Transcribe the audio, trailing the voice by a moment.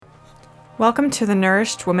Welcome to the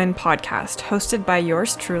Nourished Woman podcast, hosted by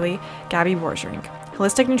yours truly, Gabby Worsrink,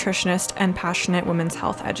 holistic nutritionist and passionate women's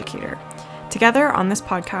health educator. Together on this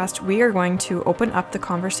podcast, we are going to open up the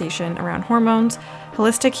conversation around hormones,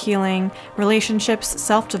 holistic healing, relationships,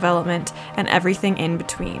 self-development, and everything in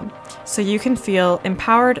between, so you can feel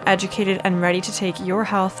empowered, educated, and ready to take your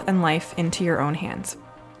health and life into your own hands.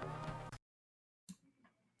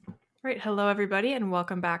 Right. Hello, everybody, and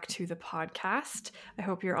welcome back to the podcast. I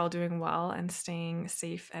hope you're all doing well and staying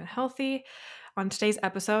safe and healthy. On today's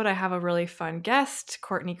episode, I have a really fun guest,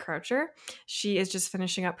 Courtney Croucher. She is just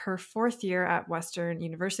finishing up her 4th year at Western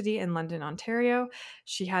University in London, Ontario.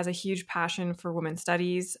 She has a huge passion for women's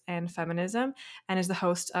studies and feminism and is the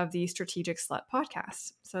host of the Strategic Slut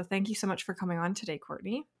podcast. So thank you so much for coming on today,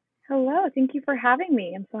 Courtney. Hello. Thank you for having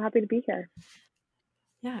me. I'm so happy to be here.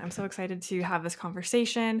 Yeah, I'm so excited to have this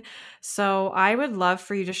conversation. So I would love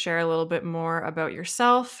for you to share a little bit more about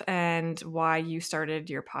yourself and why you started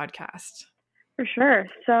your podcast. For sure.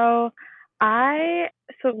 So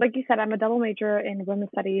like you said, I'm a double major in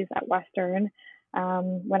women's studies at Western.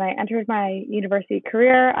 When I entered my university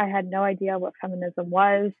career, I had no idea what feminism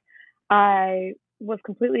was. I was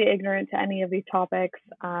completely ignorant to any of these topics.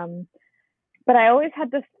 But I always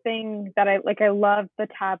had this thing that I loved the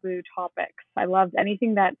taboo topics. I loved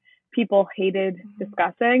anything that people hated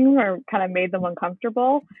discussing or kind of made them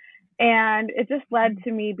uncomfortable. And it just led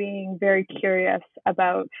to me being very curious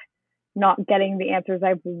about not getting the answers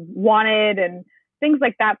I wanted and things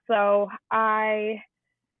like that. So I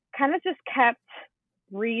kind of just kept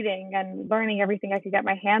reading and learning everything I could get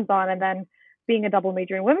my hands on. And then being a double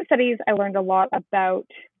major in women's studies, I learned a lot about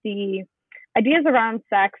the ideas around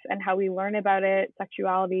sex and how we learn about it,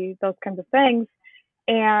 sexuality, those kinds of things.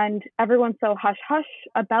 And everyone's so hush hush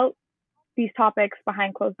about these topics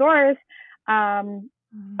behind closed doors.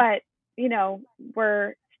 But,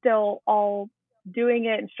 we're still all doing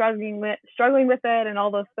it and struggling with it and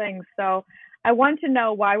all those things. So I want to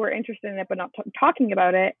know why we're interested in it, but not talking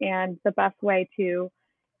about it. And the best way to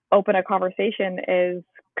open a conversation is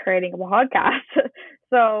creating a podcast.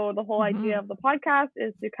 So the whole idea of the podcast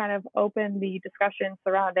is to kind of open the discussion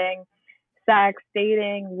surrounding sex,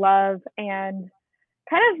 dating, love, and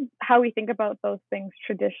kind of how we think about those things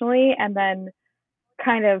traditionally, and then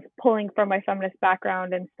kind of pulling from my feminist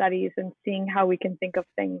background and studies and seeing how we can think of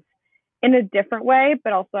things in a different way,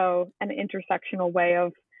 but also an intersectional way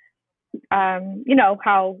of,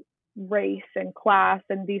 how race and class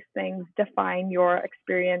and these things define your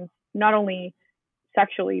experience, not only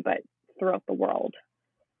sexually, but throughout the world.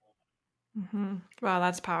 Wow,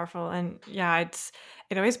 that's powerful. And yeah,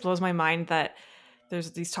 it always blows my mind that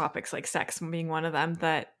there's these topics like sex being one of them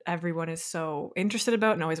that everyone is so interested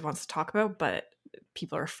about and always wants to talk about, but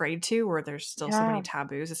people are afraid to, or there's still so many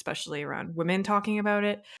taboos, especially around women talking about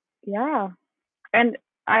it. Yeah. And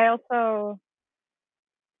I also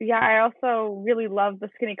really love the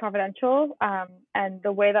Skinny Confidential, and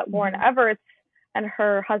the way that Lauren Everts and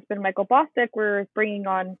her husband, Michael Bosstick, were bringing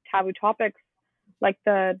on taboo topics, like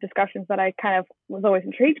the discussions that I kind of was always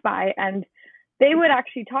intrigued by. And they would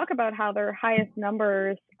actually talk about how their highest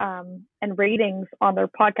numbers and ratings on their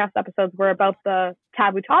podcast episodes were about the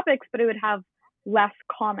taboo topics, but it would have less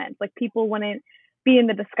comments. Like people wouldn't be in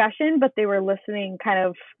the discussion, but they were listening kind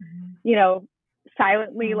of,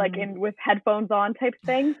 silently, like with headphones on type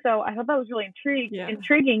thing. So I thought that was really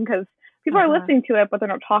intriguing because people are listening to it, but they're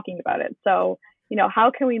not talking about it. So,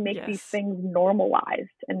 how can we make these things normalized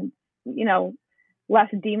and, less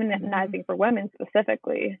demonizing for women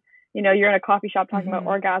specifically? You're in a coffee shop talking about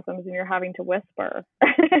orgasms and you're having to whisper.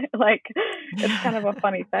 Like, it's kind of a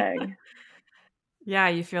funny thing. Yeah,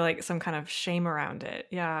 you feel like some kind of shame around it.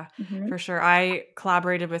 Yeah, for sure. I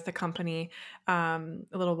collaborated with a company a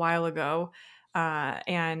little while ago,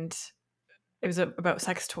 and it was about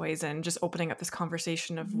sex toys and just opening up this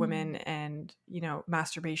conversation of women and,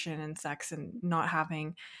 masturbation and sex and not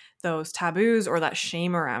having those taboos or that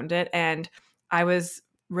shame around it. And I was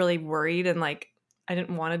really worried and I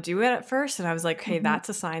didn't want to do it at first. And I was like, hey, that's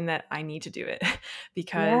a sign that I need to do it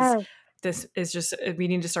because this is just, we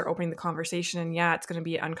need to start opening the conversation. And yeah, it's going to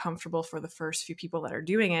be uncomfortable for the first few people that are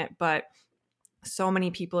doing it, but so many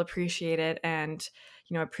people appreciate it and,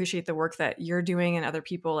 appreciate the work that you're doing and other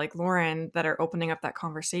people like Lauren that are opening up that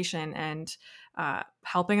conversation and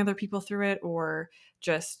helping other people through it or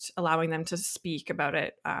just allowing them to speak about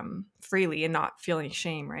it freely and not feeling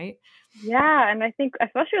shame, right? Yeah. And I think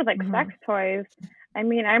especially with sex toys, I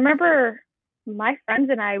mean, I remember my friends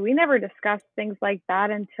and I, we never discussed things like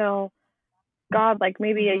that until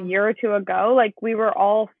maybe a year or two ago. Like we were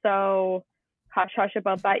all so hush hush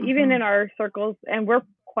about that, even in our circles. And we're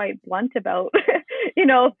quite blunt about,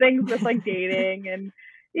 things with like dating and,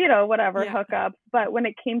 whatever Yeah. hookups. But when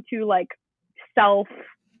it came to like self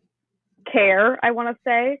care, I want to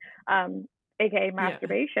say, aka Yeah.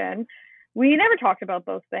 masturbation, we never talked about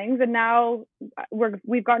those things. And now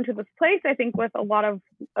we've gotten to this place, I think, with a lot of,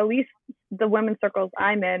 at least the women's circles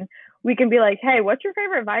I'm in, we can be like, hey, what's your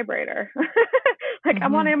favorite vibrator? Like,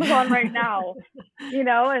 I'm on Amazon right now,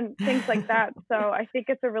 and things like that. So I think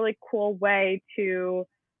it's a really cool way to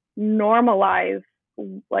normalize,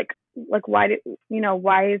 why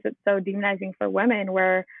is it so demonizing for women,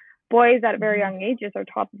 where boys at very young ages are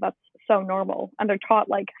taught that that's so normal, and they're taught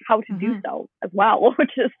like how to do so as well,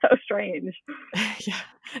 which is so strange. Yeah.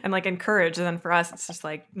 And like encouraged. And then for us, it's just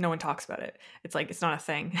like no one talks about it. It's like it's not a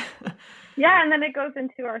thing. Yeah, and then it goes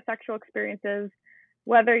into our sexual experiences,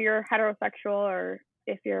 whether you're heterosexual or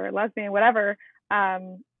if you're lesbian, whatever.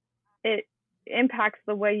 It impacts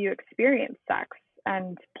the way you experience sex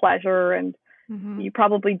and pleasure, and you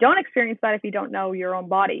probably don't experience that if you don't know your own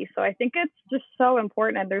body. So I think it's just so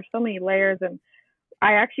important, and there's so many layers. And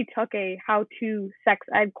I actually took a how-to sex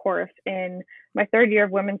ed course in my third year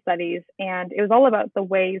of women's studies, and it was all about the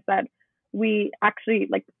ways that we actually,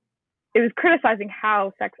 like, it was criticizing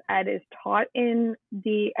how sex ed is taught in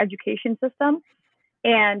the education system,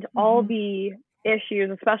 and all the issues,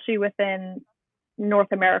 especially within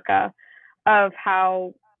North America, of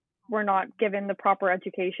how we're not given the proper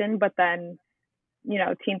education, but then,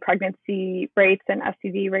 teen pregnancy rates and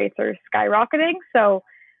STD rates are skyrocketing. So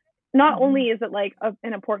not only is it like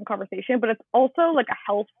an important conversation, but it's also like a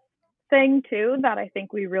health thing too, that I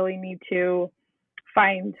think we really need to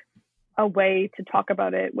find a way to talk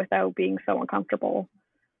about it without being so uncomfortable.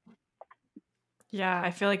 Yeah,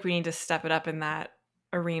 I feel like we need to step it up in that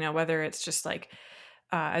arena, whether it's just like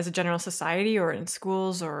as a general society or in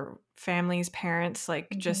schools or families, parents,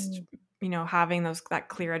 like just, having that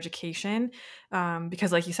clear education.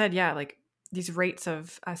 Because like you said, yeah, like these rates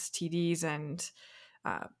of STDs and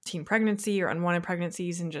teen pregnancy or unwanted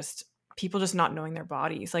pregnancies and just people just not knowing their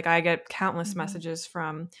bodies. Like I get countless messages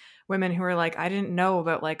from women who are like, I didn't know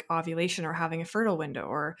about like ovulation or having a fertile window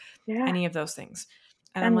or any of those things.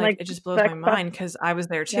 And I'm And like, like it just blows the my access, mind because I was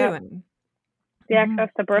there yeah, too. And the access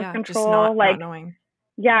to birth yeah, just control, not like, knowing.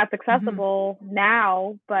 yeah, it's accessible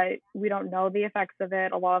now, but we don't know the effects of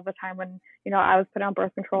it. A lot of the time when, I was put on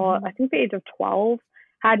birth control, I think the age of 12,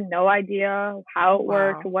 had no idea how it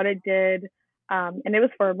worked, what it did. And it was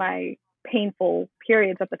for my painful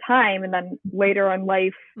periods at the time. And then later in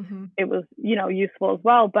life, it was, useful as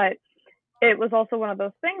well. But it was also one of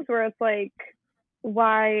those things where it's like,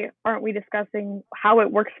 why aren't we discussing how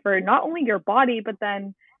it works for not only your body, but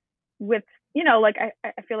then with, like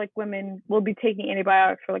I feel like women will be taking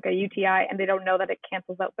antibiotics for like a UTI and they don't know that it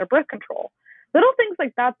cancels out their birth control. Little things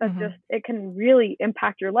like that just, it can really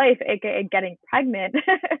impact your life, aka getting pregnant.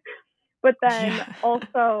 But then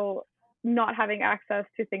also not having access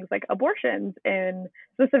to things like abortions in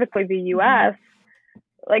specifically the US.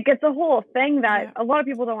 Like it's a whole thing that a lot of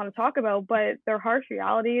people don't want to talk about, but they're harsh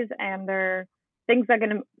realities and they're things that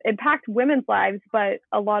can impact women's lives. But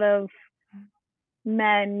a lot of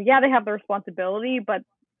men, they have the responsibility, but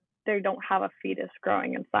they don't have a fetus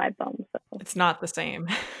growing inside them. So it's not the same.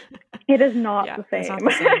 It is not the same. It's not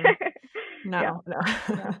the same. No.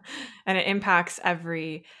 Yeah. And it impacts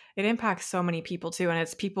so many people too. And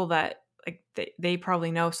it's people that like they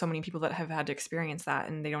probably know so many people that have had to experience that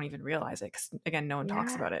and they don't even realize it. 'Cause again, no one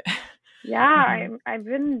talks about it. Yeah. I've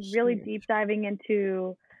been really deep diving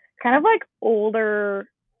into kind of like older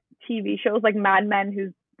TV shows like Mad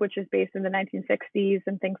Men, which is based in the 1960s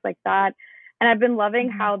and things like that. And I've been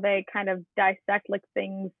loving how they kind of dissect like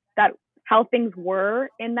how things were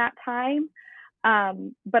in that time,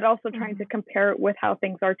 but also trying to compare it with how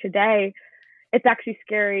things are today. It's actually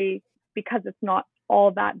scary because it's not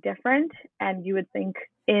all that different. And you would think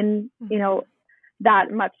in,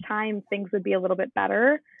 that much time, things would be a little bit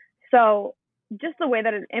better. So just the way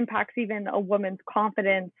that it impacts even a woman's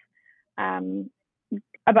confidence,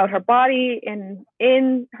 about her body,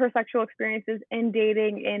 in her sexual experiences, in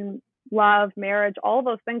dating, in love, marriage, all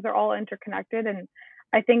those things are all interconnected. And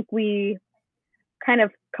I think we kind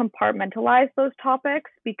of compartmentalize those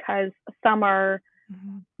topics because some are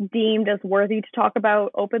deemed as worthy to talk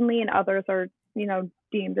about openly and others are,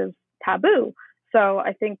 deemed as taboo. So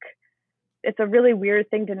I think it's a really weird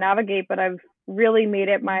thing to navigate, but I've really made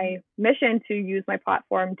it my mission to use my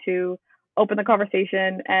platform to open the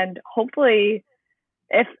conversation and hopefully,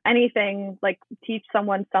 if anything, like teach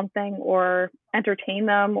someone something or entertain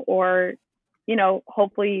them or,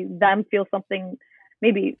 hopefully them feel something,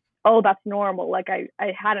 maybe, oh, that's normal. Like I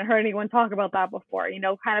hadn't heard anyone talk about that before,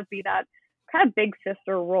 kind of be that kind of big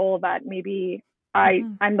sister role that maybe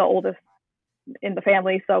I'm the oldest in the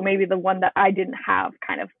family, so maybe the one that I didn't have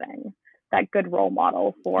kind of thing, that good role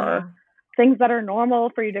model for things that are normal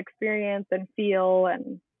for you to experience and feel.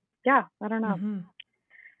 And yeah, I don't know.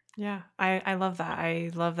 Yeah, I love that.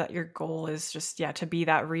 I love that your goal is just, to be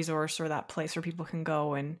that resource or that place where people can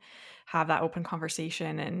go and have that open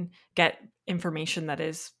conversation and get information that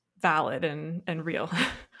is valid and real.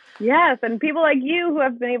 Yes, and people like you who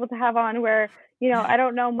have been able to have on where, I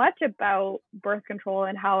don't know much about birth control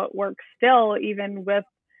and how it works still, even with,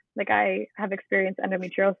 like, I have experienced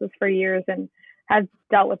endometriosis for years and have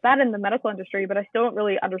dealt with that in the medical industry, but I still don't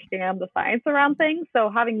really understand the science around things. So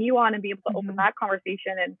having you on and be able to open that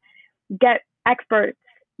conversation and get experts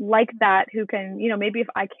like that who can, maybe if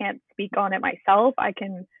I can't speak on it myself, I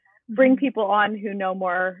can bring people on who know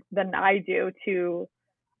more than I do to,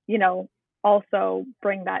 also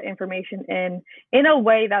bring that information in a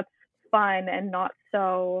way that's fun and not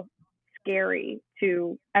so scary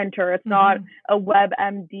to enter. It's not a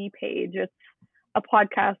WebMD page. It's a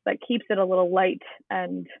podcast that keeps it a little light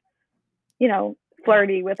and,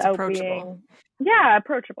 flirty without being,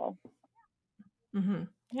 approachable.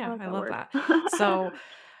 Yeah, I love that. So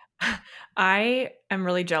I am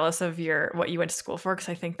really jealous of what you went to school for, because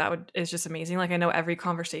I think that is just amazing. Like, I know every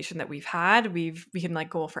conversation that we've had, we can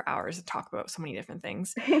like go for hours and talk about so many different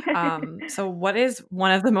things. So what is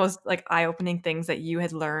one of the most like eye-opening things that you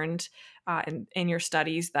had learned in your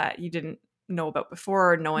studies that you didn't know about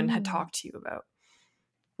before or no one had talked to you about?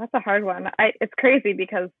 That's a hard one. It's crazy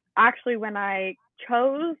because actually when I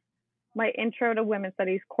chose my intro to women's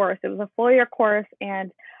studies course, it was a full year course,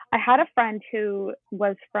 and I had a friend who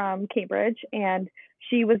was from Cambridge, and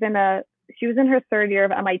she was in her third year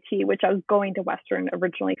of MIT, which I was going to Western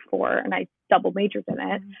originally for, and I double majored in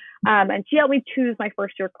it. And she helped me choose my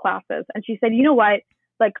first year classes, and she said, you know what,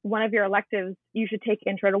 like, one of your electives, you should take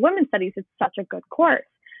intro to women's studies. It's such a good course.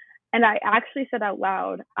 And I actually said out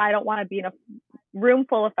loud, I don't want to be in a room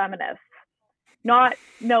full of feminists, not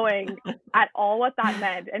knowing at all what that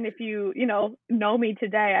meant. And if you, know me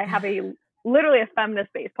today, I have literally a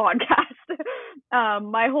feminist-based podcast.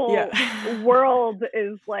 My whole world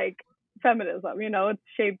is like feminism, it's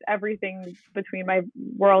shaped everything between my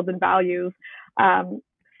world and values.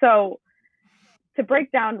 So to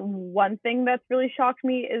break down one thing that's really shocked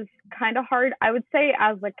me is kind of hard. I would say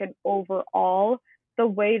as like an overall, the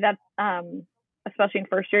way that, especially in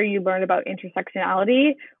first year, you learn about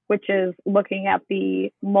intersectionality, which is looking at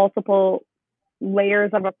the multiple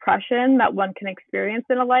layers of oppression that one can experience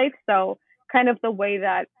in a life. So kind of the way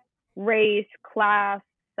that race, class,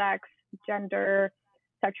 sex, gender,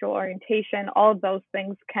 sexual orientation, all of those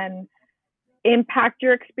things can impact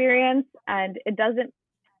your experience. And it doesn't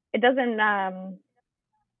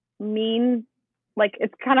mean, like,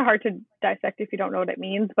 it's kind of hard to dissect if you don't know what it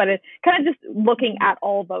means, but it's kind of just looking at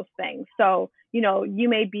all those things. So, you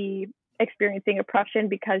may be experiencing oppression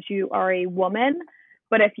because you are a woman,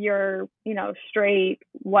 but if you're, straight,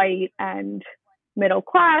 white, and middle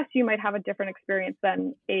class, you might have a different experience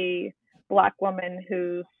than a Black woman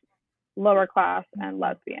who's lower class and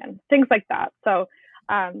lesbian, things like that. So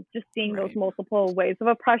just seeing those multiple ways of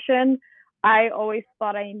oppression, I always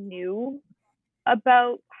thought I knew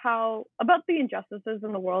about the injustices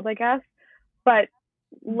in the world, I guess, but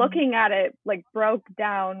looking at it, like, broke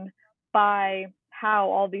down by how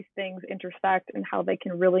all these things intersect and how they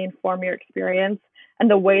can really inform your experience, and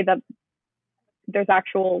the way that there's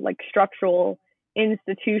actual, like, structural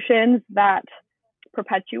institutions that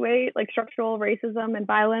perpetuate, like, structural racism and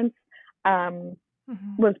violence,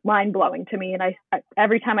 was mind-blowing to me. And I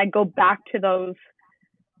every time I go back to those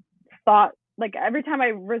thoughts, like, every time I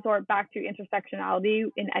resort back to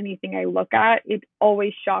intersectionality in anything I look at, it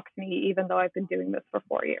always shocks me, even though I've been doing this for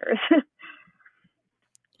 4 years.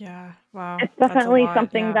 Yeah. Wow. It's definitely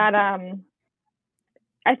something that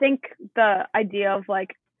I think the idea of,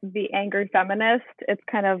 like, the angry feminist, it's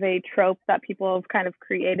kind of a trope that people have kind of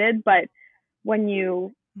created, but when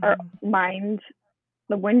you are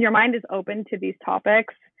when your mind is open to these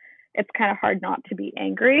topics, it's kind of hard not to be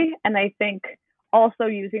angry. And I think also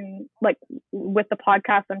using, like, with the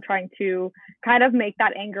podcast, I'm trying to kind of make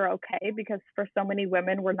that anger okay, because for so many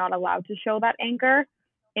women, we're not allowed to show that anger.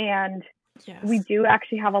 And we do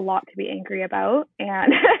actually have a lot to be angry about,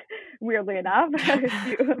 and weirdly enough.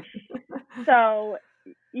 So,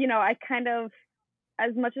 I kind of,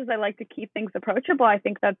 as much as I like to keep things approachable, I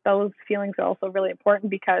think that those feelings are also really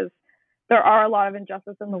important, because there are a lot of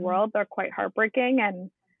injustice in the world. They're quite heartbreaking. And,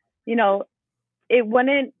 it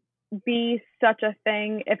wouldn't be such a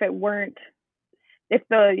thing if the,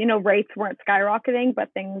 rates weren't skyrocketing,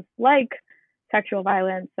 but things like sexual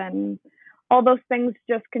violence and all those things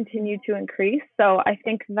just continue to increase. So I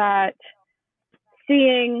think that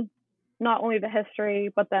seeing not only the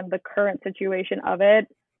history, but then the current situation of it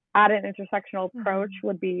at an intersectional approach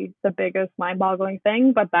would be the biggest mind-boggling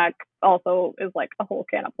thing. But that also is like a whole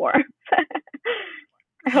can of worms.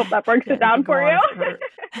 I hope that breaks it down for you.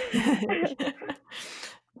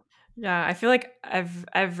 Yeah, I feel like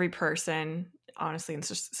every person, honestly, in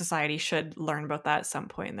society should learn about that at some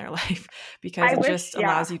point in their life, because it just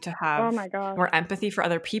allows you to have more empathy for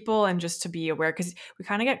other people and just to be aware, because we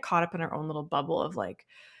kind of get caught up in our own little bubble of like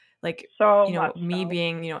me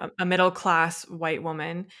being, a middle-class white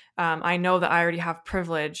woman. I know that I already have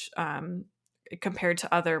privilege compared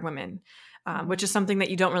to other women, which is something that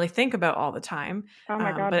you don't really think about all the time.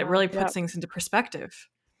 But it really puts things into perspective.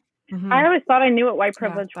 I always thought I knew what white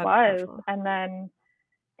privilege was. And then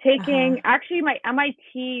taking actually my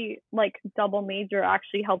MIT like double major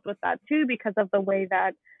actually helped with that too, because of the way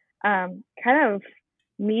that kind of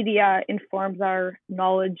media informs our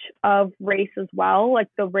knowledge of race as well, like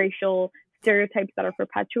the racial stereotypes that are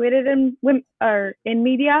perpetuated in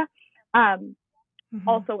media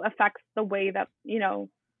also affects the way that,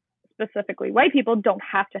 specifically white people don't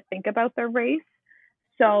have to think about their race.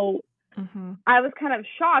 So I was kind of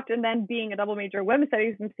shocked, and then being a double major in women's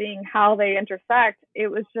studies and seeing how they intersect,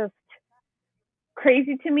 it was just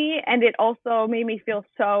crazy to me. And it also made me feel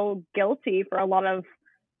so guilty for a lot of,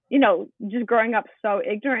 just growing up so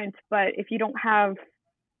ignorant. But if you don't have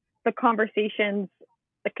the conversations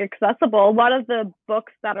like accessible, a lot of the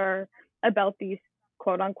books that are about these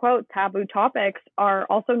quote unquote taboo topics are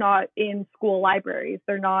also not in school libraries.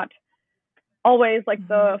 They're not always like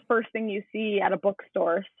the first thing you see at a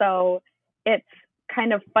bookstore. So it's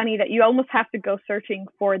kind of funny that you almost have to go searching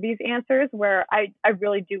for these answers, where I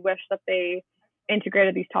really do wish that they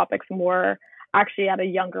integrated these topics more actually at a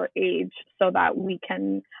younger age, so that we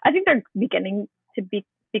can, I think they're beginning to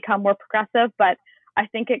become more progressive, but I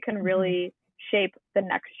think it can really shape the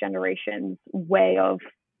next generation's way of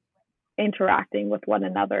interacting with one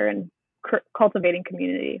another and cultivating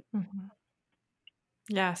community.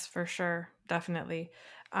 Yes, for sure. Definitely.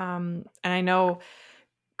 And I know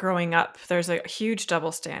growing up, there's a huge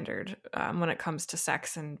double standard when it comes to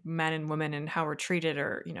sex and men and women and how we're treated,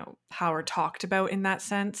 or, how we're talked about in that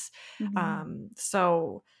sense.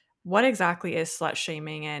 So what exactly is slut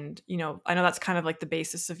shaming? And, I know that's kind of like the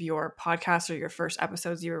basis of your podcast, or your first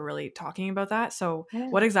episodes, you were really talking about that. So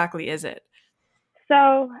what exactly is it?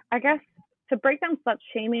 So I guess to break down slut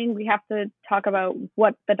shaming, we have to talk about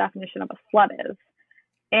what the definition of a slut is.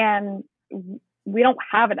 And we don't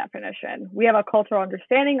have a definition. We have a cultural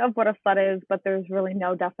understanding of what a slut is, but there's really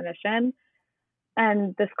no definition.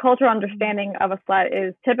 And this cultural understanding of a slut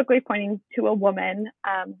is typically pointing to a woman.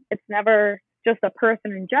 It's never just a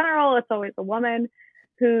person in general. It's always a woman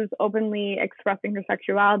who's openly expressing her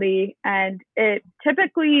sexuality. And it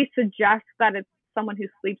typically suggests that it's someone who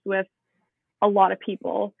sleeps with a lot of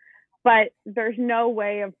people. But there's no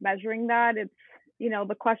way of measuring that. It's,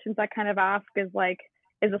 the questions I kind of ask is like,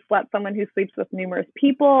 is a slut someone who sleeps with numerous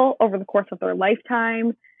people over the course of their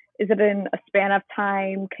lifetime? Is it in a span of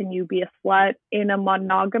time? Can you be a slut in a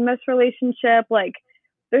monogamous relationship? Like,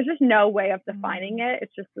 there's just no way of defining it.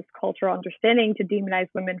 It's just this cultural understanding to demonize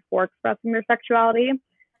women for expressing their sexuality.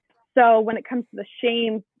 So when it comes to the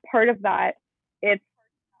shame part of that, it's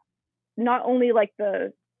not only like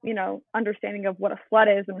the, understanding of what a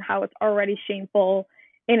slut is and how it's already shameful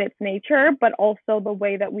in its nature, but also the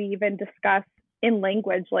way that we even discuss in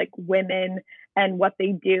language like women and what they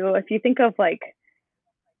do. If you think of like,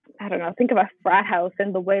 I don't know, think of a frat house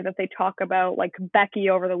and the way that they talk about like Becky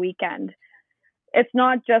over the weekend. It's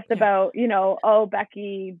not just about, oh,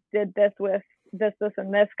 Becky did this with this,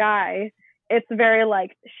 and this guy. It's very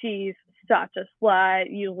like, she's such a slut.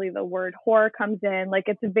 Usually the word whore comes in. Like,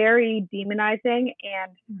 it's very demonizing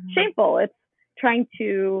and shameful. It's trying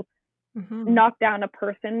to knock down a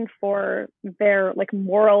person for their like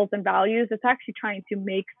morals and values. It's actually trying to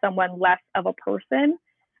make someone less of a person.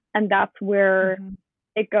 And that's where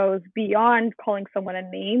it goes beyond calling someone a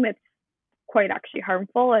name. It's quite actually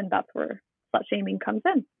harmful. And that's where slut shaming comes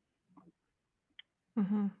in.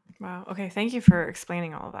 Wow. Okay. Thank you for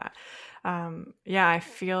explaining all of that. I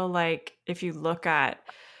feel like if you look at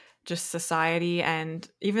just society, and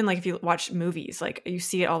even like if you watch movies, like you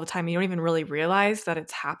see it all the time, you don't even really realize that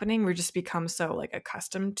it's happening. We just become so like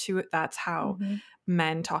accustomed to it. That's how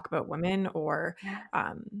men talk about women, or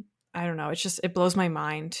I don't know. It's just, it blows my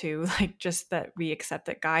mind too. Like, just that we accept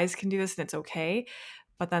that guys can do this and it's okay.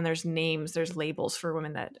 But then there's labels for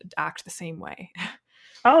women that act the same way.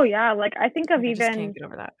 Oh yeah. Like I think of I even just can't get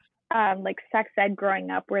over that. Like sex ed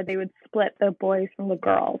growing up, where they would split the boys from the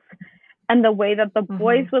girls. and the way that the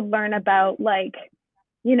boys Mm-hmm. would learn about, like,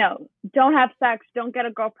 you know, don't have sex, don't get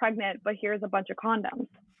a girl pregnant, but here's a bunch of condoms.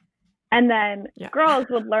 And then Yeah. girls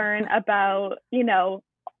would learn about, you know,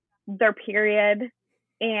 their period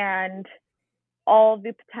and all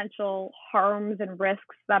the potential harms and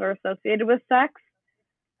risks that are associated with sex,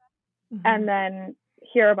 Mm-hmm. and then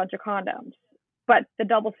here are a bunch of condoms. But the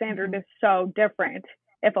double standard Mm-hmm. is so different.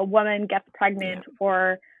 If a woman gets Yeah. pregnant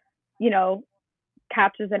or, you know,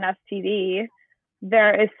 catches an STD,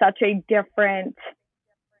 there is such a different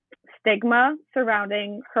stigma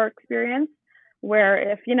surrounding her experience.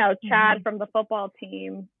 Where if, you know, Chad Mm-hmm. from the football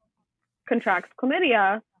team contracts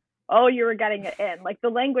chlamydia, oh, you were getting it in. Like, the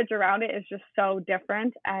language around it is just so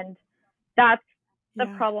different. And that's the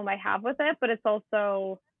Yeah. problem I have with it. But it's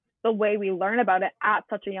also the way we learn about it at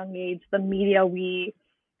such a young age, the media we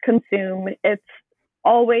consume. It's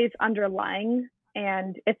always underlying,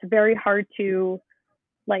 and it's very hard to,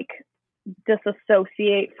 like,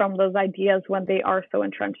 disassociate from those ideas when they are so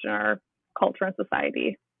entrenched in our culture and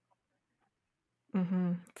society.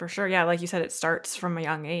 Mm-hmm. For sure. Yeah. Like you said, it starts from a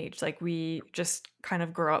young age. Like we just kind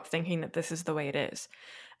of grow up thinking that this is the way it is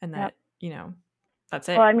and Yep. that, that's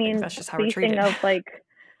Well, it. I Like mean, that's just how we're treated.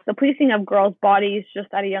 the policing of girls' bodies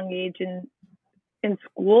just at a young age in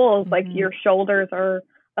schools, like, Mm-hmm. your shoulders are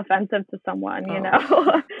offensive to someone, you Oh,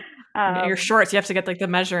 know. your um, shorts, you have to get like the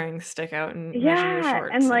measuring stick out and measure your yeah,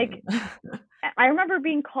 and shorts like, and I remember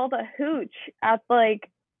being called a hooch at, like,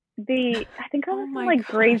 I think I oh was in, my like, God.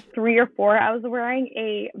 grade 3 or 4. I was wearing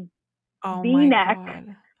a Oh my V-neck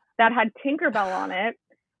God. that had Tinkerbell on it,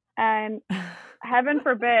 and heaven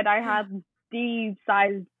forbid I had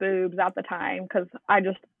D-sized boobs at the time, because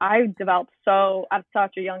I developed so at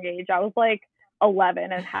such a young age. I was like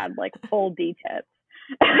 11 and had like full D tits.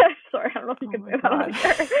 Sorry, I don't know if you Oh can my say that on God.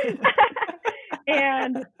 here.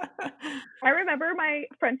 And I remember my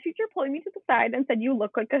French teacher pulling me to the side and said, "You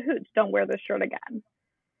look like a hooch. Don't wear this shirt again."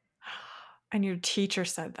 And your teacher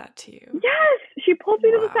said that to you. Yes, she pulled me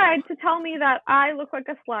to the Wow. side to tell me that I look like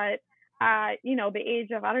a slut at, you know, the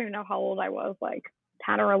age of, I don't even know how old I was, like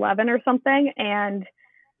 10 or 11 or something. And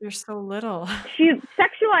You're so little. she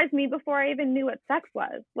sexualized me before I even knew what sex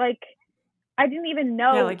was. Like, I didn't even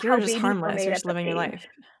Yeah, know like you how were just babies were harmless. made You're at just this living your age. life.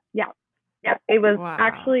 Yeah. Yeah. It was Wow.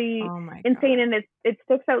 actually Oh my insane. God. And it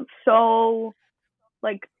sticks out so,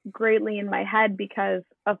 like, greatly in my head because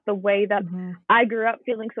of the way that Mm-hmm. I grew up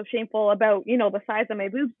feeling so shameful about, you know, the size of my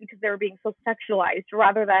boobs because they were being so sexualized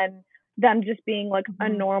rather than them just being like a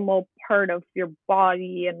Mm-hmm. normal part of your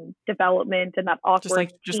body and development and that awkward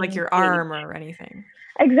Just like teen your stage. arm or anything.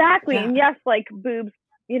 Exactly. Yeah. And yes, like, boobs,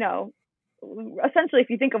 you know, essentially, if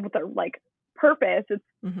you think of the, like, purpose, it's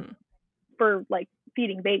Mm-hmm. for, like,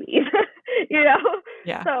 feeding babies, you know?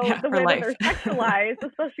 Yeah. So Yeah. the For way that life. they're sexualized,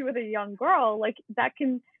 especially with a young girl, like,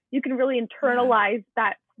 you can really Yeah. internalize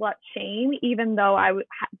that slut shame, even though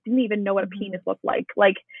didn't even know what a Mm-hmm. penis looked like.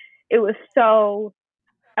 Like, it was so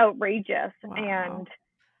outrageous. And Wow.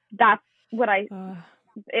 that's what Uh,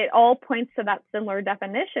 it all points to that similar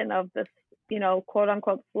definition of this, you know, quote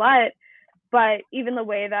unquote slut. But even the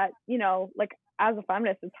way that, you know, like, as a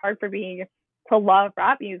feminist, it's hard for me to love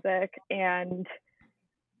rap music and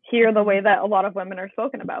hear the mm-hmm. way that a lot of women are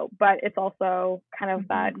spoken about, but it's also kind of Mm-hmm.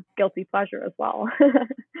 that guilty pleasure as well.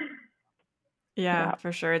 Yeah, Yeah.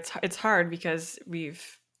 for sure. It's hard because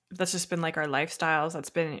that's just been like our lifestyles. That's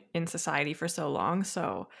been in society for so long.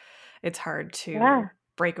 So it's hard Yeah. to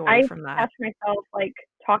break away I from that. catch myself, like,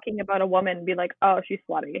 talking about a woman and be like, "Oh, she's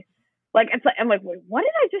slutty." Like, it's like, I'm like, "Wait, what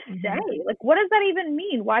did I just Hmm. say? Like, what does that even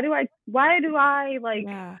mean? Why do I like,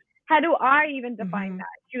 Yeah. how do I even define Hmm. that?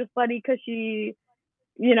 She was slutty because she,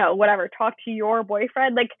 you know, whatever, talk to your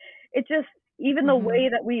boyfriend." Like, it just, even the Hmm. way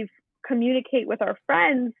that we communicate with our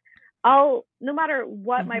friends, no matter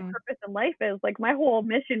what my Hmm. purpose in life is, like, my whole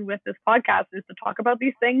mission with this podcast is to talk about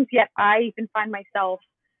these things, yet I even find myself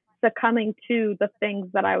succumbing to the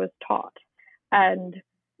things that I was taught. And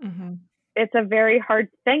Hmm. it's a very hard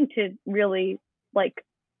thing to really, like,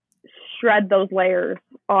 shred those layers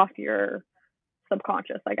off your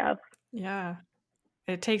subconscious, I guess. Yeah.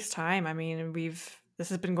 It takes time. I mean, this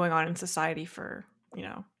has been going on in society for,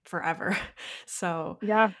 forever. So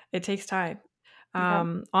Yeah. it takes time. Yeah.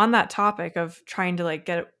 On that topic of trying to like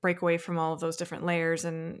break away from all of those different layers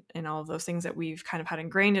and all of those things that we've kind of had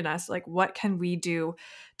ingrained in us, like what can we do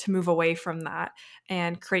to move away from that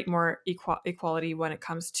and create more equality when it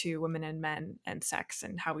comes to women and men and sex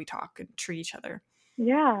and how we talk and treat each other?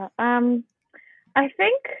 Yeah. I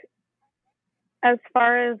think, as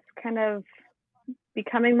far as kind of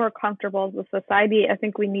becoming more comfortable with society, I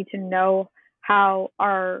think we need to know how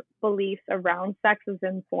our beliefs around sex is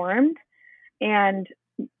informed. And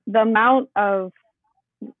the amount of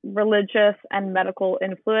religious and medical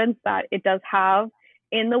influence that it does have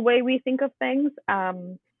in the way we think of things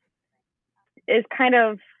is kind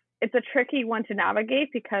of, it's a tricky one to navigate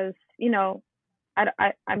because,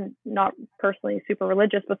 I'm not personally super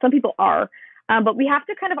religious, but some people are. But we have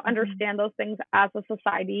to kind of understand those things as a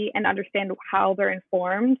society and understand how they're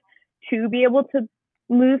informed to be able to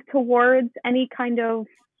move towards any kind of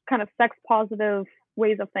sex positive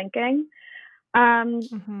ways of thinking.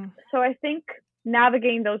 So I think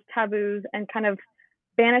navigating those taboos and kind of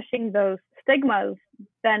banishing those stigmas,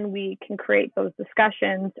 then we can create those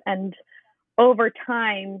discussions, and over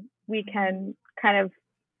time we can kind of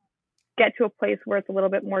get to a place where it's a little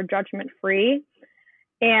bit more judgment free.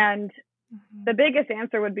 And the biggest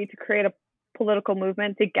answer would be to create a political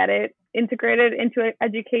movement to get it integrated into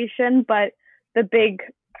education. But the big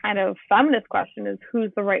kind of feminist question is,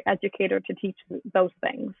 who's the right educator to teach those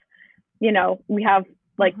things? We have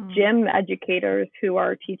like gym educators who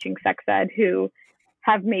are teaching sex ed, who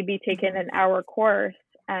have maybe taken an hour course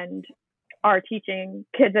and are teaching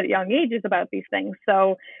kids at young ages about these things.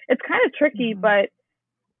 So it's kind of tricky, but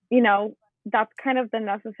that's kind of the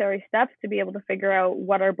necessary steps to be able to figure out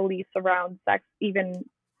what our beliefs around sex, even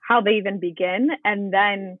how they even begin, and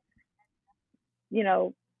then,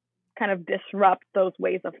 kind of disrupt those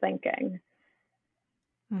ways of thinking.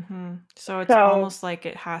 So it's almost like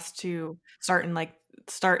it has to start in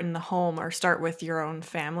the home, or start with your own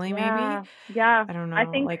family, maybe. Yeah. I don't know. I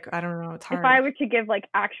think I don't know. It's hard. If I were to give like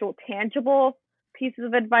actual tangible pieces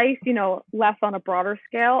of advice, less on a broader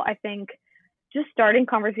scale, I think just starting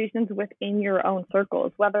conversations within your own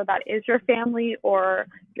circles, whether that is your family or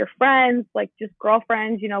your friends, like just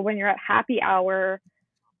girlfriends, when you're at happy hour,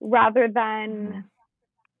 rather than,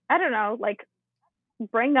 I don't know, like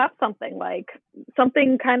bring up something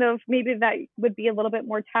kind of maybe that would be a little bit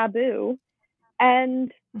more taboo,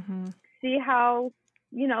 and see how,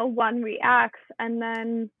 one reacts. And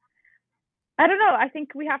then, I don't know, I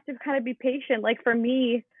think we have to kind of be patient. Like for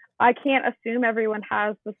me, I can't assume everyone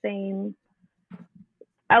has the same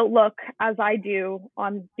outlook as I do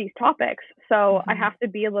on these topics. So I have to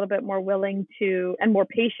be a little bit more willing to, and more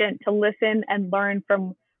patient to listen and learn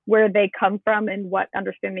from where they come from and what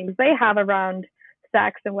understandings they have around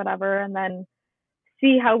sex and whatever, and then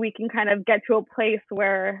see how we can kind of get to a place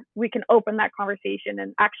where we can open that conversation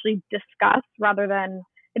and actually discuss, rather than,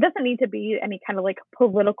 it doesn't need to be any kind of like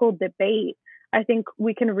political debate. I think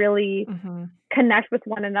we can really connect with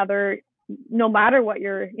one another, no matter what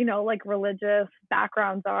your, like religious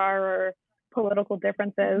backgrounds are or political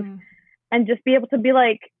differences, and just be able to be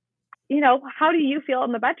like, how do you feel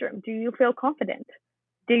in the bedroom? Do you feel confident?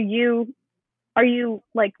 Are you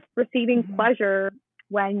like receiving pleasure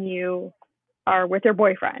when you are with your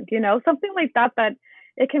boyfriend? Something like that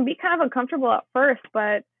it can be kind of uncomfortable at first,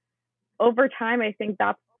 but over time, I think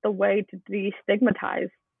that's the way to destigmatize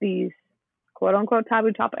these quote unquote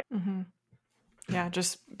taboo topics. Yeah,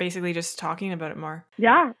 just basically just talking about it more.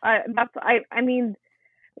 Yeah, I mean,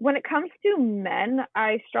 when it comes to men,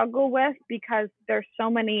 I struggle with, because there's so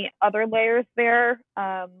many other layers there.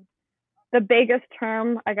 The biggest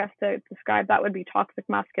term, I guess, to describe that would be toxic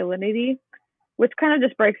masculinity, which kind of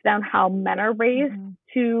just breaks down how men are raised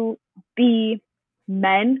to be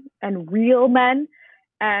men and real men.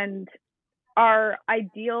 And our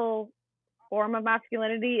ideal form of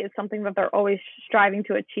masculinity is something that they're always striving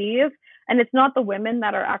to achieve. And it's not the women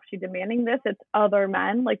that are actually demanding this, it's other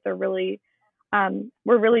men. Like they're really,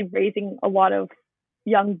 we're really raising a lot of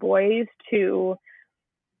young boys to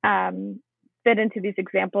fit into these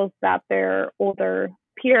examples that their older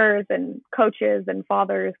peers and coaches and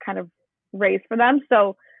fathers kind of raise for them.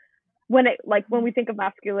 So when we think of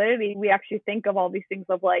masculinity, we actually think of all these things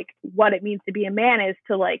of like what it means to be a man is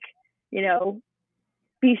to like,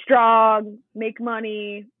 be strong, make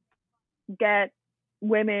money, get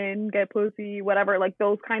women, get pussy, whatever. Like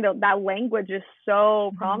those kind of, that language is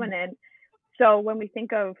so prominent. So when we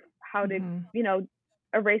think of how to,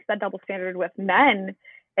 erase that double standard with men,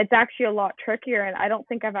 it's actually a lot trickier. And I don't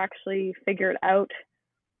think I've actually figured out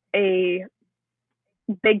a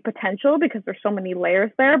big potential, because there's so many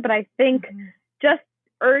layers there. But I think just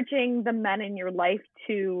urging the men in your life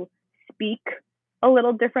to speak a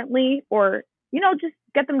little differently, or, just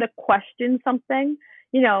get them to question something.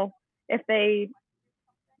 If they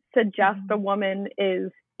suggest a woman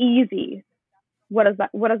is easy, what does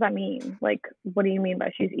that mean? Like, what do you mean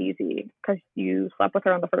by she's easy? Because you slept with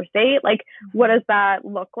her on the first date? Like, what does that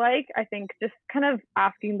look like? I think just kind of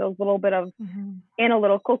asking those little bit of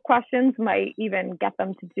analytical questions might even get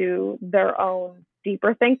them to do their own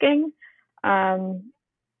deeper thinking. I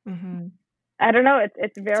don't know.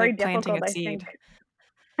 It's very difficult, I think.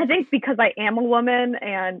 I think because I am a woman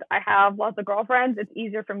and I have lots of girlfriends, it's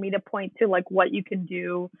easier for me to point to like what you can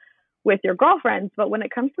do with your girlfriends. But when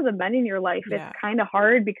it comes to the men in your life, it's kind of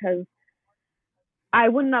hard because I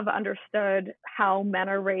wouldn't have understood how men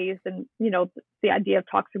are raised and, you know, the idea of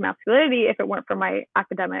toxic masculinity if it weren't for my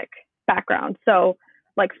academic background. So,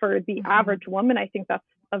 like, for the average woman, I think that's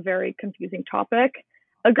a very confusing topic.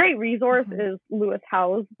 A great resource is Lewis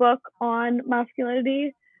Howes' book on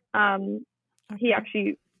masculinity. He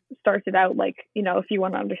actually starts it out like, you know, if you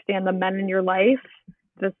want to understand the men in your life,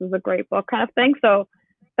 this is a great book kind of thing. So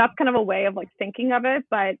that's kind of a way of like thinking of it.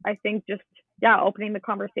 But I think just, opening the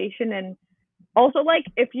conversation, and also like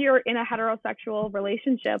if you're in a heterosexual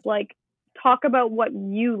relationship, like talk about what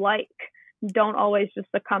you like. Don't always just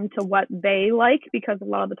succumb to what they like, because a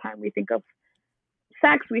lot of the time we think of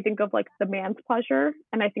sex, we think of like the man's pleasure.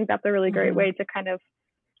 And I think that's a really great way to kind of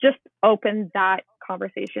just open that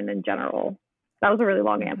conversation in general. That was a really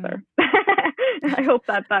long answer. I hope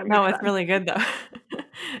that makes No, sense. it's really good though.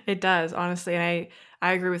 It does, honestly. And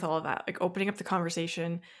I agree with all of that. Like opening up the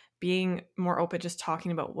conversation, being more open, just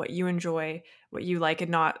talking about what you enjoy, what you like, and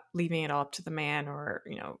not leaving it all up to the man or,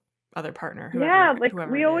 you know, other partner, whoever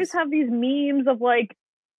we always have these memes of like,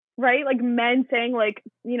 right, like men saying like,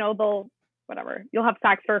 you know, you'll have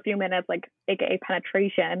sex for a few minutes, like aka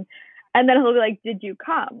penetration, and then he'll be like, did you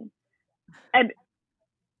come? And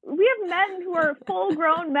we have men who are full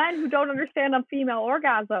grown men who don't understand a female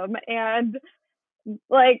orgasm, and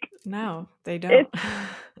like, no, they don't.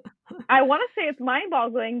 I want to say it's mind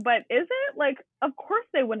boggling, but is it? Like, of course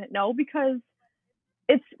they wouldn't know, because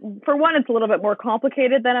it's, for one, it's a little bit more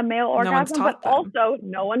complicated than a male orgasm, but also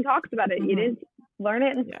no one talks about it. You didn't learn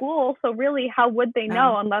it in school, so really, how would they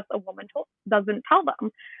know unless a woman doesn't tell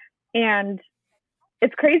them? And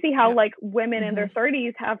it's crazy how like women in their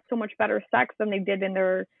 30s have so much better sex than they did in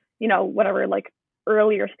their, you know, whatever, like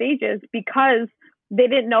earlier stages, because they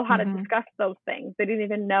didn't know how to discuss those things. They didn't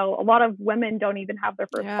even know. A lot of women don't even have their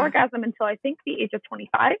first orgasm until I think the age of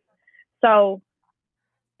 25. So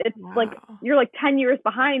it's like you're like 10 years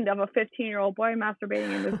behind of a 15-year-old boy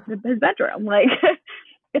masturbating in his bedroom. Like,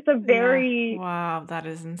 it's a very wow, that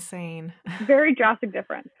is insane. Very drastic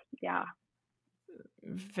difference. Yeah.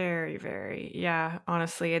 Very, very. Yeah,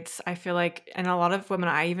 honestly, I feel like, and a lot of women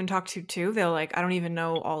I even talk to too, they're like, I don't even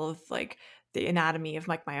know all of like the anatomy of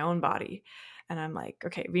like my own body. And I'm like,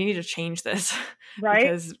 okay, we need to change this, right?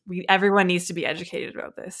 Because everyone needs to be educated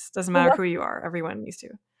about this. Doesn't matter who you are. Everyone needs to.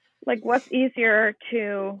 Like, what's easier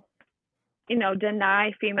to, you know,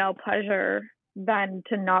 deny female pleasure than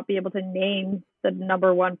to not be able to name the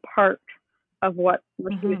number one part of what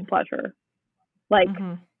receives pleasure? Like,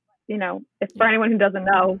 you know, if for anyone who doesn't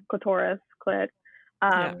know, clitoris, clit,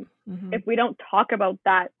 if we don't talk about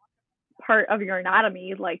that part of your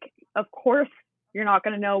anatomy, like, of course you're not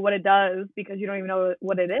going to know what it does, because you don't even know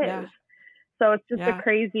what it is. So it's just a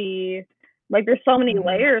crazy, like, there's so many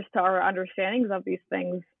layers to our understandings of these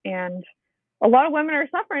things, and a lot of women are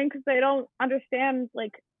suffering because they don't understand.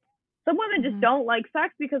 Like, some women just don't like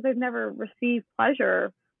sex because they've never received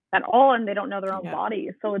pleasure at all, and they don't know their own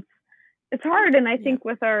bodies. So it's hard. And I think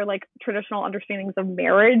with our like traditional understandings of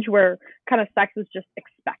marriage, where kind of sex is just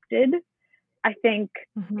expected, I think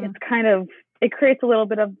it's kind of, it creates a little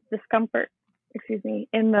bit of discomfort,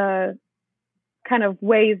 in the kind of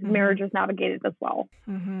ways marriage is navigated as well.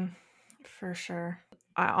 For sure.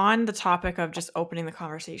 On the topic of just opening the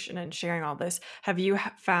conversation and sharing all this, have you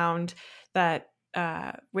found that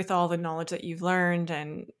with all the knowledge that you've learned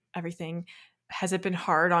and everything, has it been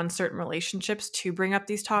hard on certain relationships to bring up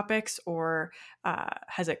these topics, or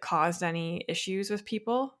has it caused any issues with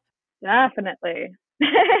people? Definitely.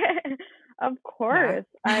 Of course.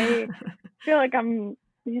 I feel like I'm,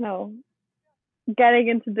 you know, getting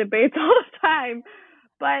into debates all the time.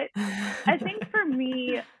 But I think for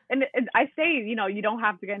me, and I say, you know, you don't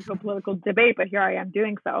have to get into a political debate, but here I am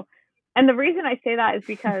doing so. And the reason I say that is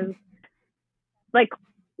because, like,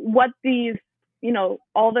 what these, you know,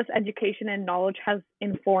 all this education and knowledge has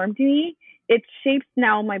informed me, it shapes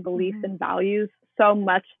now my beliefs and values so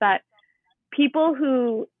much that people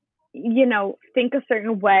who, you know, think a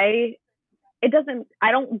certain way,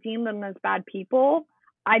 I don't deem them as bad people.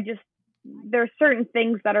 There's certain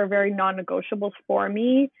things that are very non-negotiables for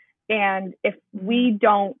me. And if we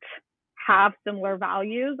don't have similar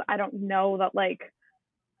values, I don't know that like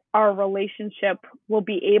our relationship will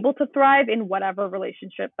be able to thrive in whatever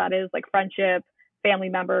relationship that is, like friendship, family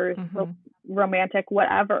members, romantic,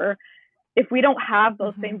 whatever. If we don't have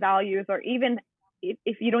those same values, or even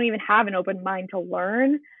if you don't even have an open mind to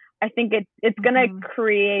learn, I think it's going to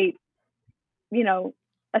create, you know,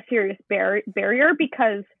 a serious barrier,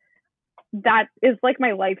 because that is like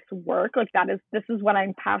my life's work. Like this is what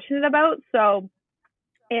I'm passionate about. So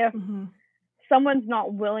if someone's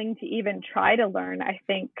not willing to even try to learn, I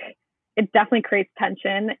think it definitely creates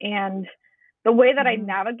tension. And the way that I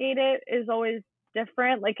navigate it is always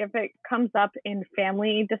different. Like if it comes up in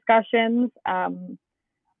family discussions,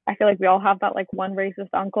 I feel like we all have that like one racist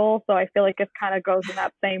uncle. So I feel like it kind of goes in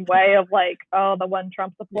that same way of like, oh, the one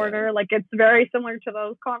Trump supporter. Yeah. Like it's very similar to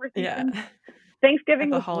those conversations. Yeah. Thanksgiving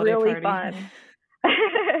was really fun.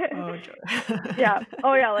 Oh, yeah.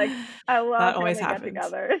 Oh yeah. Like I love family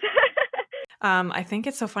get-togethers. I think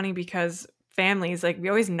it's so funny because families, like we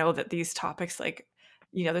always know that these topics, like,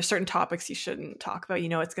 you know, there's certain topics you shouldn't talk about, you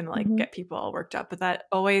know, it's going to like get people all worked up, but that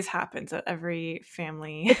always happens at every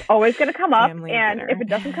family. It's always going to come up. And dinner. If it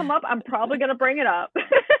doesn't come up, I'm probably going to bring it up.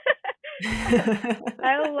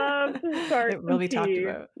 I love to start it will be talked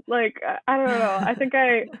about. Like, I don't know. I think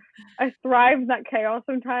I thrive in that chaos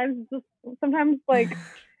sometimes. Just sometimes like,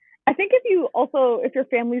 I think if your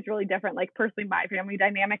family's really different, like personally, my family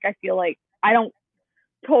dynamic, I feel like I don't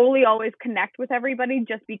totally always connect with everybody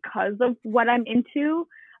just because of what I'm into.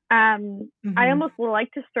 I almost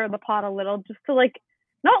like to stir the pot a little just to like,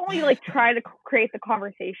 not only like try to create the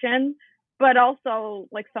conversation, but also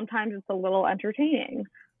like sometimes it's a little entertaining.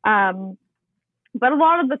 But a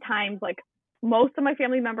lot of the times, like most of my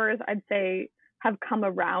family members, I'd say have come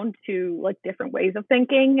around to like different ways of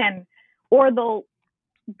thinking or they'll,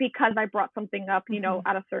 because I brought something up, you know,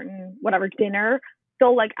 at a certain whatever dinner,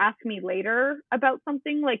 they'll like ask me later about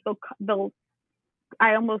something. Like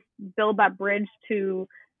I almost build that bridge to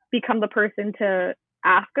become the person to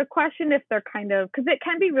ask a question if they're because it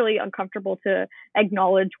can be really uncomfortable to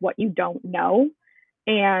acknowledge what you don't know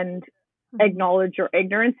and acknowledge your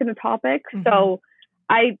ignorance in a topic. So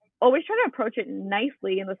I always try to approach it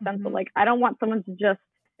nicely in the sense of like, I don't want someone to just,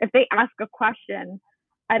 if they ask a question,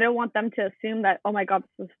 I don't want them to assume that, oh my God,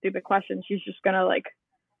 this is a stupid question. She's just going to like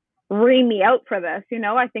ream me out for this. You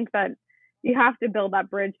know, I think that you have to build that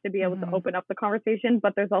bridge to be able to open up the conversation,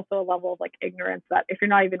 but there's also a level of like ignorance that if you're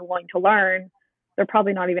not even willing to learn, they're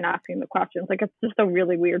probably not even asking the questions. Like it's just a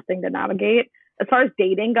really weird thing to navigate. As far as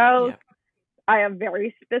dating goes, I have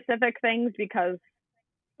very specific things because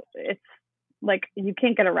it's like you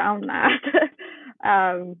can't get around that.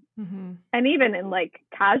 And even in like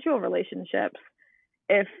casual relationships,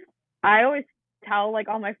 if I always tell like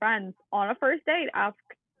all my friends on a first date, ask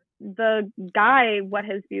the guy what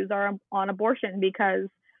his views are on abortion, because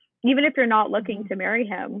even if you're not looking to marry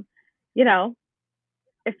him, you know,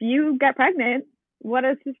 if you get pregnant, what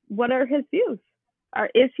are his views?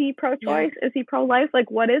 Is he pro-choice? Is he pro-life?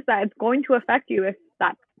 Like, what is that? It's going to affect you if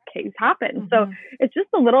that case happens. So it's just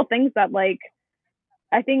the little things that like,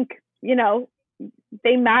 I think, you know,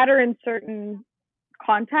 they matter in certain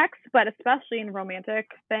contexts, but especially in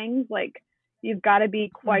romantic things, like you've got to be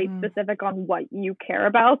quite specific on what you care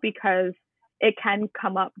about because it can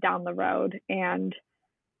come up down the road, and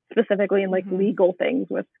specifically in like legal things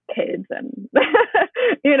with kids and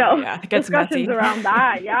you know, discussions messy. around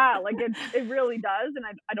that. Yeah, like it really does, and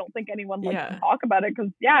I don't think anyone likes to talk about it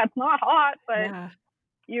because it's not hot, but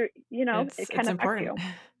you know, it can affect you.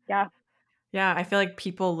 Yeah, I feel like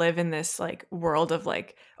people live in this like world of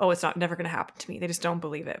like, oh, it's never going to happen to me. They just don't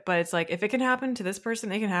believe it. But it's like, if it can happen to this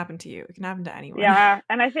person, it can happen to you. It can happen to anyone. Yeah,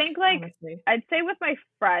 and I think like honestly, I'd say with my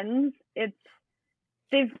friends,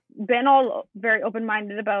 they've been all very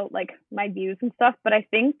open-minded about like my views and stuff, but I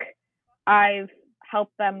think I've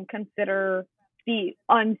helped them consider the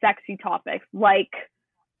unsexy topics like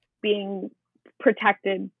being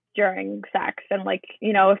protected during sex, and like,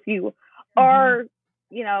 you know, if you are,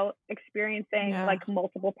 you know, experiencing like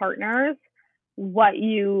multiple partners, what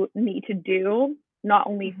you need to do, not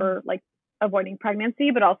only for like avoiding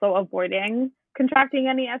pregnancy, but also avoiding contracting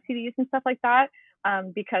any STDs and stuff like that.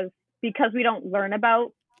 Because we don't learn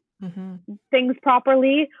about things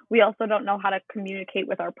properly, we also don't know how to communicate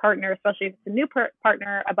with our partner, especially if it's a new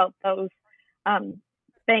partner, about those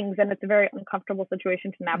things. And it's a very uncomfortable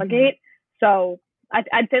situation to navigate. So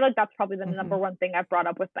I'd say like that's probably the number one thing I've brought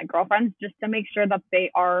up with my girlfriends, just to make sure that they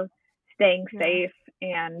are staying safe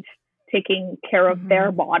and taking care of their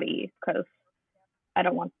body, because I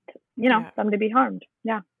don't want them to be harmed.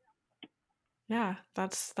 Yeah,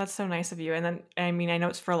 that's so nice of you. And then, I mean, I know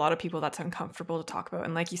it's for a lot of people that's uncomfortable to talk about.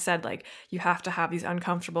 And like you said, like you have to have these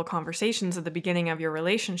uncomfortable conversations at the beginning of your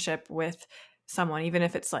relationship with someone, even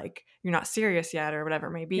if it's like you're not serious yet or whatever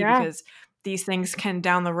it may be, because these things can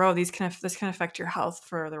down the road, this can affect your health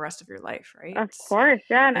for the rest of your life, right? Of course,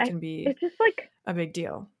 yeah. And it can be it's just like a big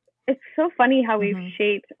deal. It's so funny how we've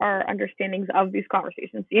shaped our understandings of these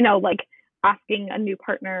conversations, you know, like asking a new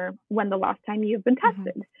partner when the last time you've been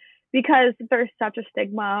tested. because there's such a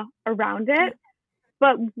stigma around it.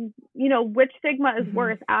 But, which stigma is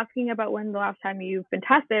worse, asking about when the last time you've been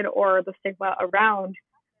tested or the stigma around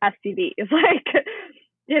STDs?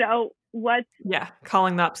 What's... Yeah,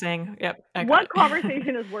 calling up saying, yep, I got what it.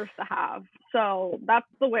 conversation is worse to have? So that's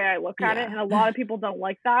the way I look at it. And a lot of people don't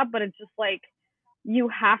like that, but it's just like, you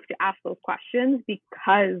have to ask those questions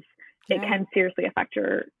because it can seriously affect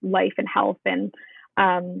your life and health. And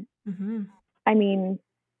I mean,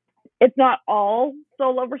 it's not all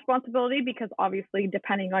solo responsibility, because obviously,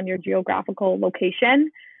 depending on your geographical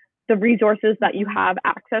location, the resources that you have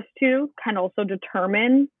access to can also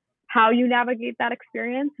determine how you navigate that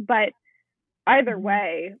experience. But either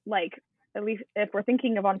way, like, at least if we're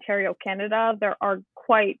thinking of Ontario, Canada, there are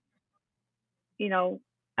quite,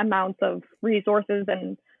 amounts of resources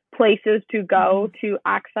and places to go to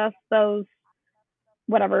access those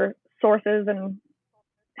whatever sources and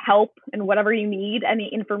help and whatever you need, any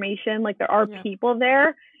information. Like, there are people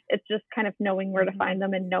there. It's just kind of knowing where to find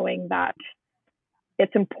them and knowing that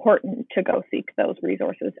it's important to go seek those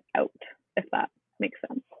resources out, if that makes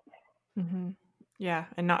sense. Yeah,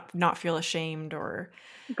 and not feel ashamed or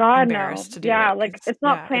God, embarrassed no. to do it. Like, it's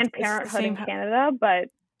not Planned Parenthood in Canada, but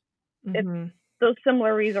it's those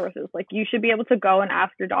similar resources. Like, you should be able to go and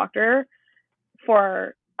ask your doctor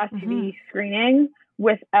for STD screening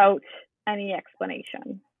without any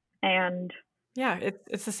explanation. And yeah,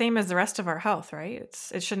 it's the same as the rest of our health, right?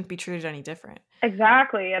 It shouldn't be treated any different.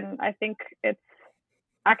 Exactly. And I think it's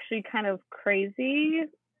actually kind of crazy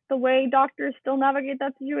the way doctors still navigate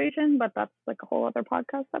that situation, but that's like a whole other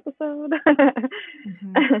podcast episode.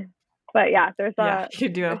 But yeah, you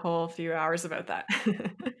could do a whole few hours about that. Well,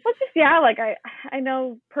 just like I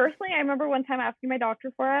know personally, I remember one time asking my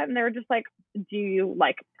doctor for it, and they were just like, "Do you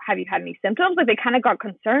have you had any symptoms?" Like, they kind of got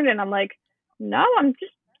concerned, and I'm like, "No, I'm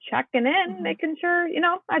just checking in, making sure."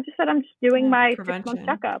 I just said I'm just doing my 6-month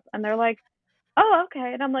checkup, and they're like, "Oh,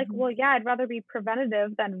 okay." And I'm like, "Well, yeah, I'd rather be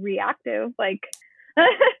preventative than reactive. Like, I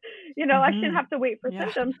shouldn't have to wait for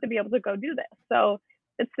symptoms to be able to go do this." So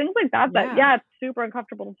it's things like that it's super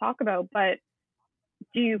uncomfortable to talk about. But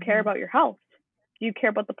do you care about your health? Do you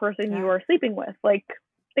care about the person you are sleeping with? Like,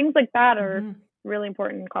 things like that are really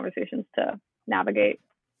important conversations to navigate,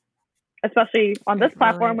 especially on this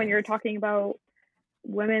platform when you're talking about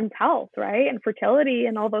women's health, right? And fertility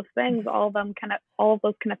and all those things. All of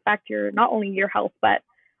those can affect not only your health, but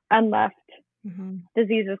unleft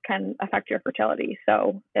diseases can affect your fertility.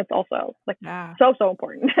 So it's also so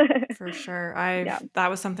important. For sure.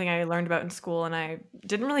 That was something I learned about in school, and I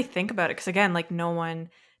didn't really think about it because, again, like, no one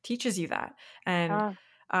teaches you that. And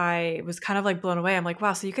I was kind of like blown away. I'm like,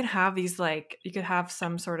 wow, so you can have these, like, you could have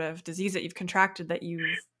some sort of disease that you've contracted that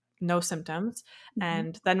you've no symptoms.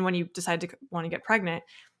 And then when you decide to want to get pregnant,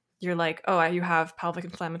 you're like, oh, you have pelvic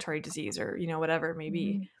inflammatory disease, or, whatever it may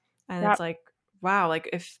be. And it's like, wow, like,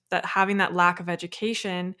 if that having that lack of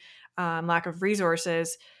education, lack of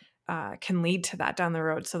resources, can lead to that down the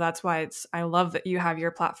road. So that's why I love that you have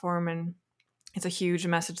your platform, and it's a huge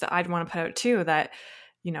message that I'd want to put out too, that,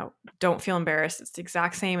 don't feel embarrassed. It's the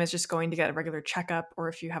exact same as just going to get a regular checkup, or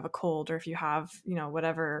if you have a cold, or if you have,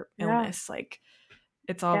 whatever illness, like,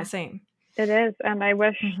 it's all the same. It is. And I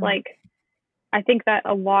wish, I think that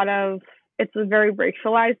it's a very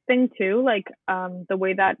racialized thing too. Like, the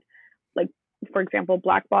way that, like, for example,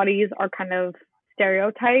 Black bodies are kind of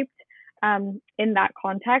stereotyped in that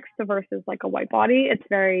context versus like a white body. It's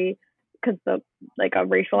very, because a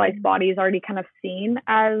racialized body is already kind of seen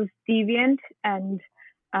as deviant, and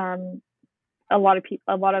there's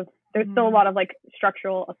still a lot of like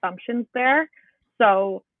structural assumptions there.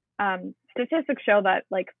 So statistics show that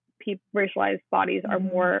like racialized bodies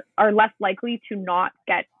are less likely to not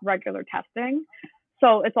get regular testing.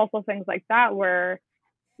 So it's also things like that where,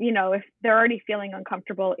 if they're already feeling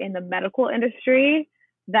uncomfortable in the medical industry,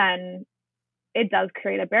 then it does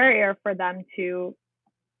create a barrier for them to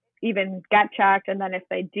even get checked. And then if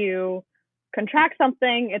they do contract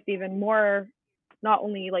something, it's even more not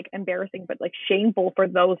only like embarrassing, but like shameful for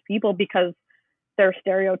those people, because their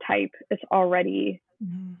stereotype is already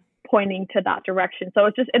pointing to that direction. So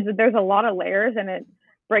there's a lot of layers, and it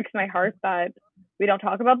breaks my heart that we don't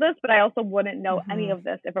talk about this, but I also wouldn't know any of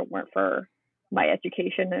this if it weren't for my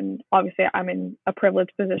education. And obviously I'm in a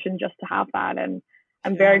privileged position just to have that. And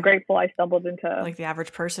I'm very grateful I stumbled into, like, the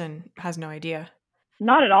average person has no idea.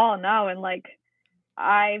 Not at all. No. And like,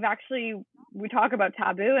 we talk about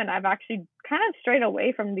taboo, and I've actually kind of strayed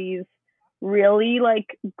away from these really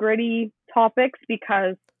like gritty topics,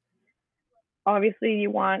 because obviously you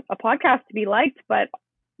want a podcast to be liked, but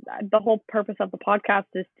the whole purpose of the podcast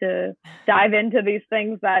is to dive into these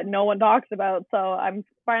things that no one talks about. So I'm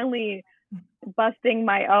finally busting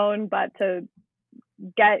my own butt to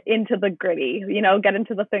get into the gritty, get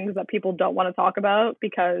into the things that people don't want to talk about,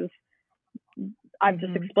 because I've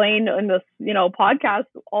just explained in this, podcast,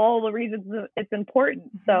 all the reasons it's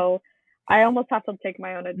important. So I almost have to take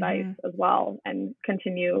my own advice as well and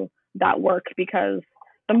continue that work, because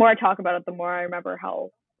the more I talk about it, the more I remember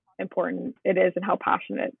how important it is and how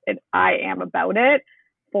passionate I am about it,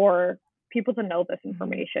 for people to know this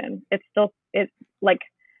information.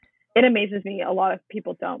 It amazes me. A lot of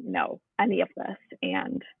people don't know any of this,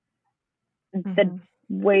 and the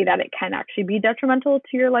way that it can actually be detrimental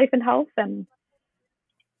to your life and health. And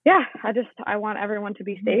yeah, I want everyone to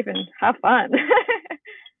be safe and have fun.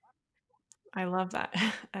 I love that.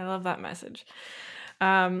 I love that message.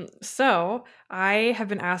 So I have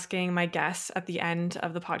been asking my guests at the end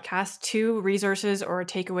of the podcast 2 resources or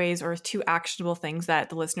takeaways or 2 actionable things that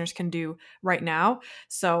the listeners can do right now.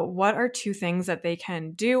 So what are 2 things that they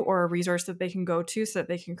can do, or a resource that they can go to, so that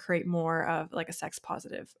they can create more of like a sex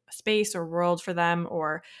positive space or world for them,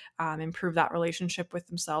 or improve that relationship with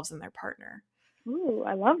themselves and their partner? Ooh,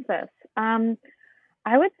 I love this.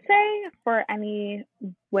 I would say for any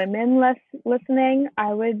women listening,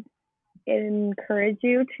 I would encourage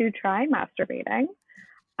you to try masturbating,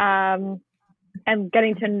 and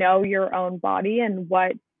getting to know your own body and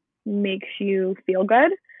what makes you feel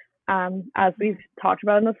good. As we've talked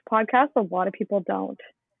about in this podcast, a lot of people don't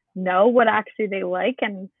know what actually they like,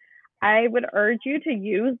 and I would urge you to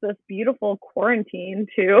use this beautiful quarantine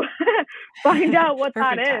to find out what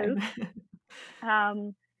that is.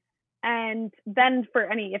 And then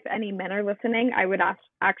if any men are listening, I would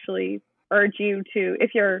actually urge you to,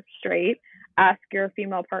 if you're straight, ask your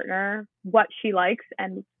female partner what she likes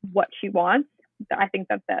and what she wants. I think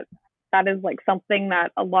that is like something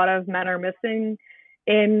that a lot of men are missing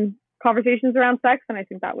in conversations around sex. And I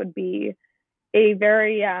think that would be a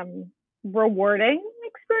very rewarding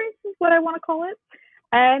experience, is what I want to call it.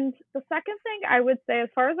 And the second thing I would say, as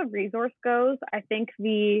far as a resource goes, I think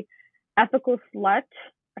the Ethical Slut,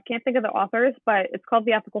 I can't think of the authors, but it's called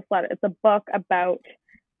The Ethical Slut. It's a book about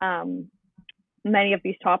many of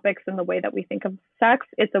these topics and the way that we think of sex.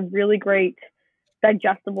 It's a really great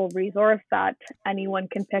digestible resource that anyone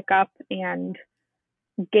can pick up and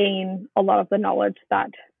gain a lot of the knowledge that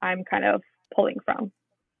I'm kind of pulling from.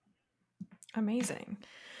 Amazing.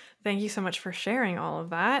 Thank you so much for sharing all of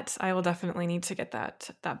that. I will definitely need to get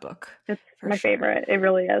that book. It's my favorite. It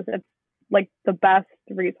really is. It's like the best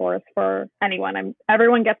resource for anyone.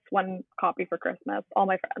 Everyone gets one copy for Christmas, all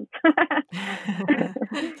my friends.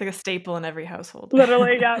 It's like a staple in every household.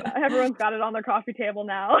 Literally, yeah. Everyone's got it on their coffee table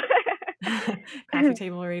now. Coffee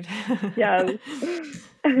table read. Yes.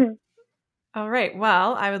 All right.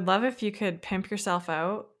 Well, I would love if you could pimp yourself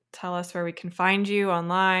out. Tell us where we can find you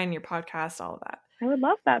online, your podcast, all of that. I would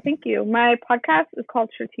love that. Thank you. My podcast is called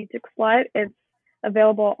Strategic Slut. It's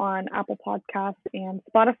available on Apple Podcasts and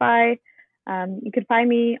Spotify. You can find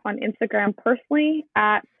me on Instagram personally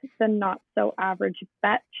at the Not So Average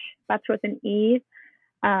Betch. That's with an E.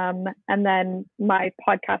 And then my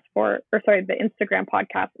podcast the Instagram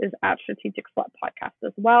podcast is at Strategic Slut Podcast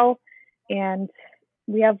as well. And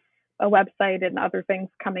we have a website and other things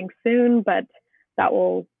coming soon, but that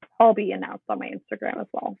will all be announced on my Instagram as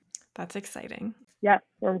well. That's exciting. Yes,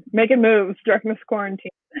 we're making moves during this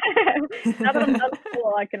quarantine. Now that I'm done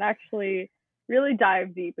school, I can actually really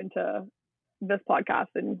dive deep into this podcast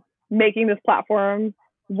and making this platform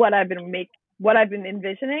what I've been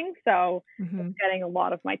envisioning. So it's getting a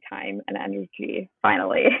lot of my time and energy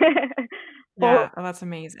finally. Yeah, that's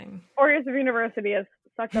amazing. 4 years of university has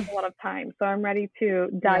sucked up a lot of time, so I'm ready to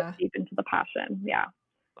dive deep into the passion. Yeah.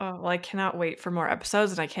 Oh, well, I cannot wait for more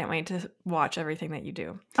episodes, and I can't wait to watch everything that you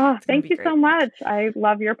do. Oh, thank you so much. I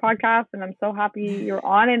love your podcast, and I'm so happy you're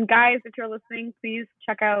on. And guys, if you're listening, please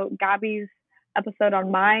check out Gabby's episode on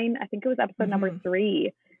mine. I think it was episode number 3.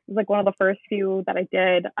 It was like one of the first few that I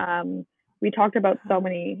did. We talked about so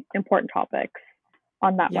many important topics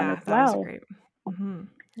on that one as well. That was great.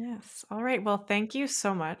 Yes. All right. Well, thank you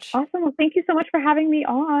so much. Awesome. Well, thank you so much for having me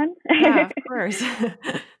on. Yeah, of course.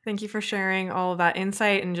 Thank you for sharing all of that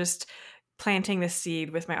insight and just planting the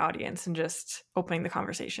seed with my audience and just opening the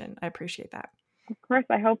conversation. I appreciate that. Of course.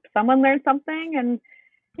 I hope someone learned something. And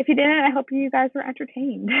if you didn't, I hope you guys were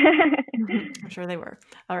entertained. I'm sure they were.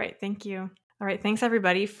 All right. Thank you. All right. Thanks,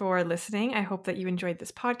 everybody, for listening. I hope that you enjoyed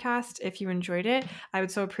this podcast. If you enjoyed it, I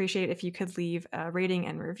would so appreciate if you could leave a rating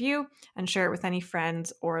and review and share it with any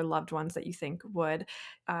friends or loved ones that you think would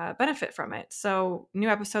benefit from it. So new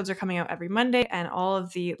episodes are coming out every Monday, and all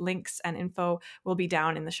of the links and info will be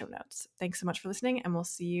down in the show notes. Thanks so much for listening, and we'll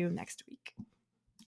see you next week.